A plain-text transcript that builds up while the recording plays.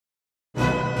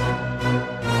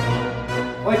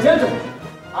Why, gentlemen,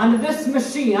 on this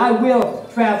machine I will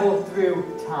travel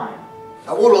through time.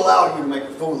 I won't allow you to make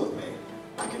a fool of me.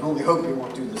 I can only hope you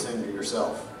won't do the same to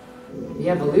yourself. The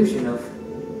evolution of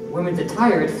women's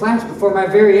attire had flashed before my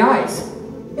very eyes.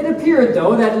 It appeared,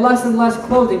 though, that less and less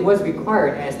clothing was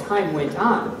required as time went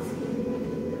on.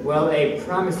 Well, a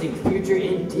promising future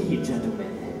indeed,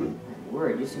 gentlemen. My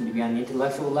word, you seem to be on the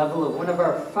intellectual level of one of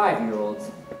our 5-year-olds.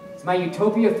 Is my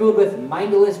utopia filled with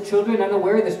mindless children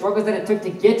unaware of the struggles that it took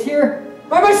to get here?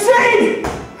 My machine!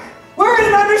 Where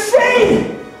is my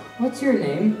machine? What's your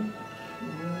name?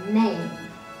 Name.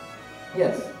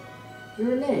 Yes,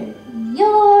 your name.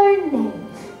 Your name.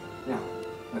 No.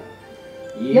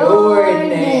 Your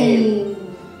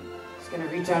name. Just gonna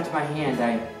reach out to my hand.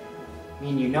 I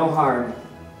mean you no harm.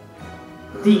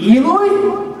 The Eloy?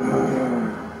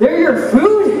 They're your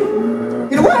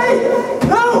food? Get away!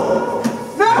 No!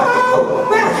 No!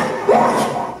 Back!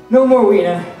 Back! No more,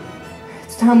 Weena.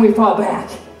 It's time we fall back.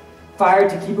 Fire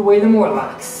to keep away the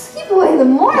Morlocks. Keep away the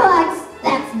Morlocks?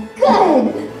 That's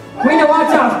good! Weena, watch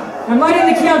out! I'm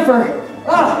lighting the camphor!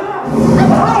 Ah! Oh!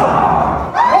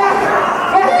 Back!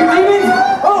 Back, you demons!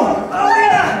 Oh!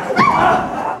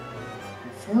 I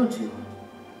failed you.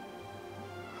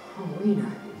 Oh, Weena.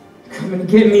 Come and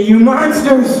get me, you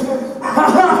monsters!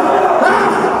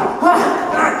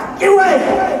 Get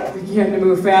away! We began to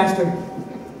move faster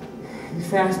and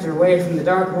faster away from the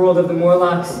dark world of the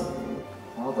Morlocks.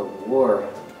 All the war,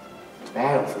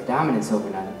 battle for dominance over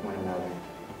one another.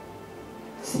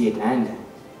 To see it end.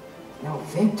 No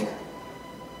victor.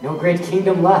 No great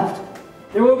kingdom left.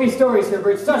 There will be stories,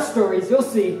 Herbert. Such stories, you'll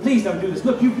see. Please don't do this.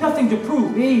 Look, you've nothing to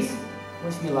prove. Please.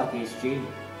 Wish me luck, HG.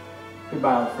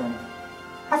 Goodbye, old friend.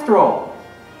 After all,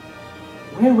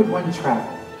 where would one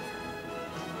travel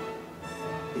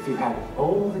if you had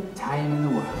all the time in the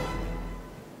world?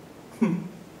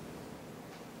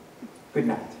 Good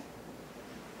night.